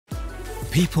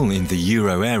People in the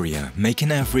euro area make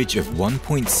an average of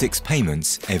 1.6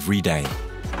 payments every day.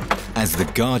 As the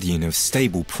guardian of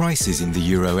stable prices in the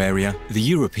euro area, the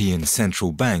European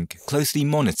Central Bank closely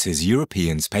monitors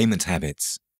Europeans' payment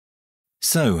habits.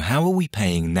 So, how are we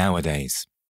paying nowadays?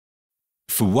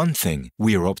 For one thing,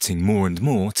 we are opting more and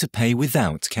more to pay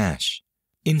without cash.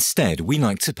 Instead, we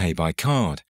like to pay by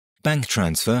card, bank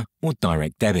transfer or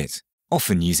direct debit,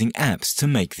 often using apps to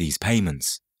make these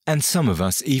payments. And some of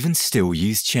us even still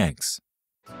use checks.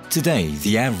 Today,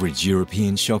 the average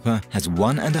European shopper has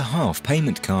 1.5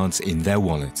 payment cards in their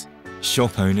wallet.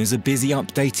 Shop owners are busy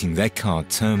updating their card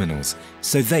terminals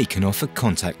so they can offer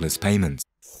contactless payments.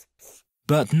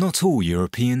 But not all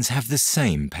Europeans have the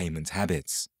same payment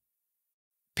habits.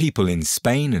 People in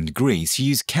Spain and Greece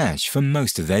use cash for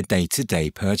most of their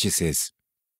day-to-day purchases.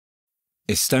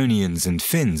 Estonians and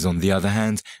Finns, on the other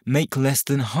hand, make less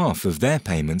than half of their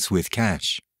payments with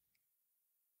cash.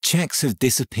 Checks have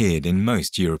disappeared in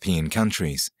most European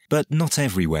countries, but not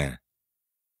everywhere.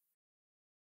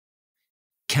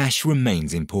 Cash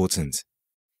remains important.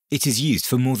 It is used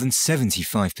for more than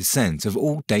 75% of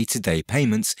all day-to-day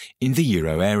payments in the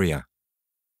euro area.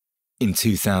 In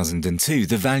 2002,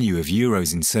 the value of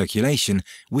euros in circulation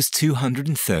was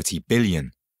 230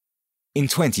 billion. In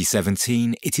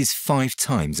 2017, it is 5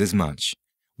 times as much,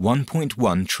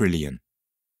 1.1 trillion.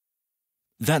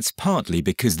 That's partly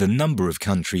because the number of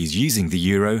countries using the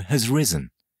euro has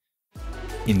risen.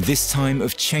 In this time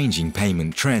of changing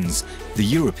payment trends, the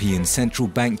European Central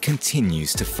Bank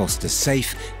continues to foster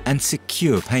safe and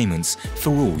secure payments for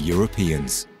all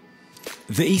Europeans.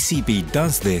 The ECB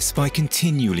does this by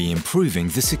continually improving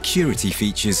the security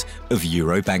features of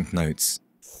euro banknotes.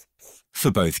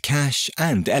 For both cash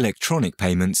and electronic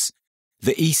payments,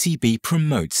 the ECB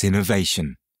promotes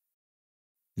innovation.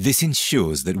 This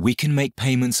ensures that we can make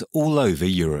payments all over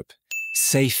Europe,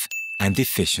 safe and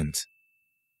efficient.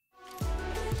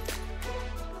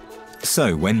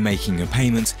 So, when making a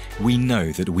payment, we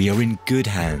know that we are in good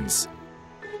hands,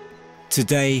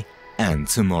 today and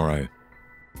tomorrow.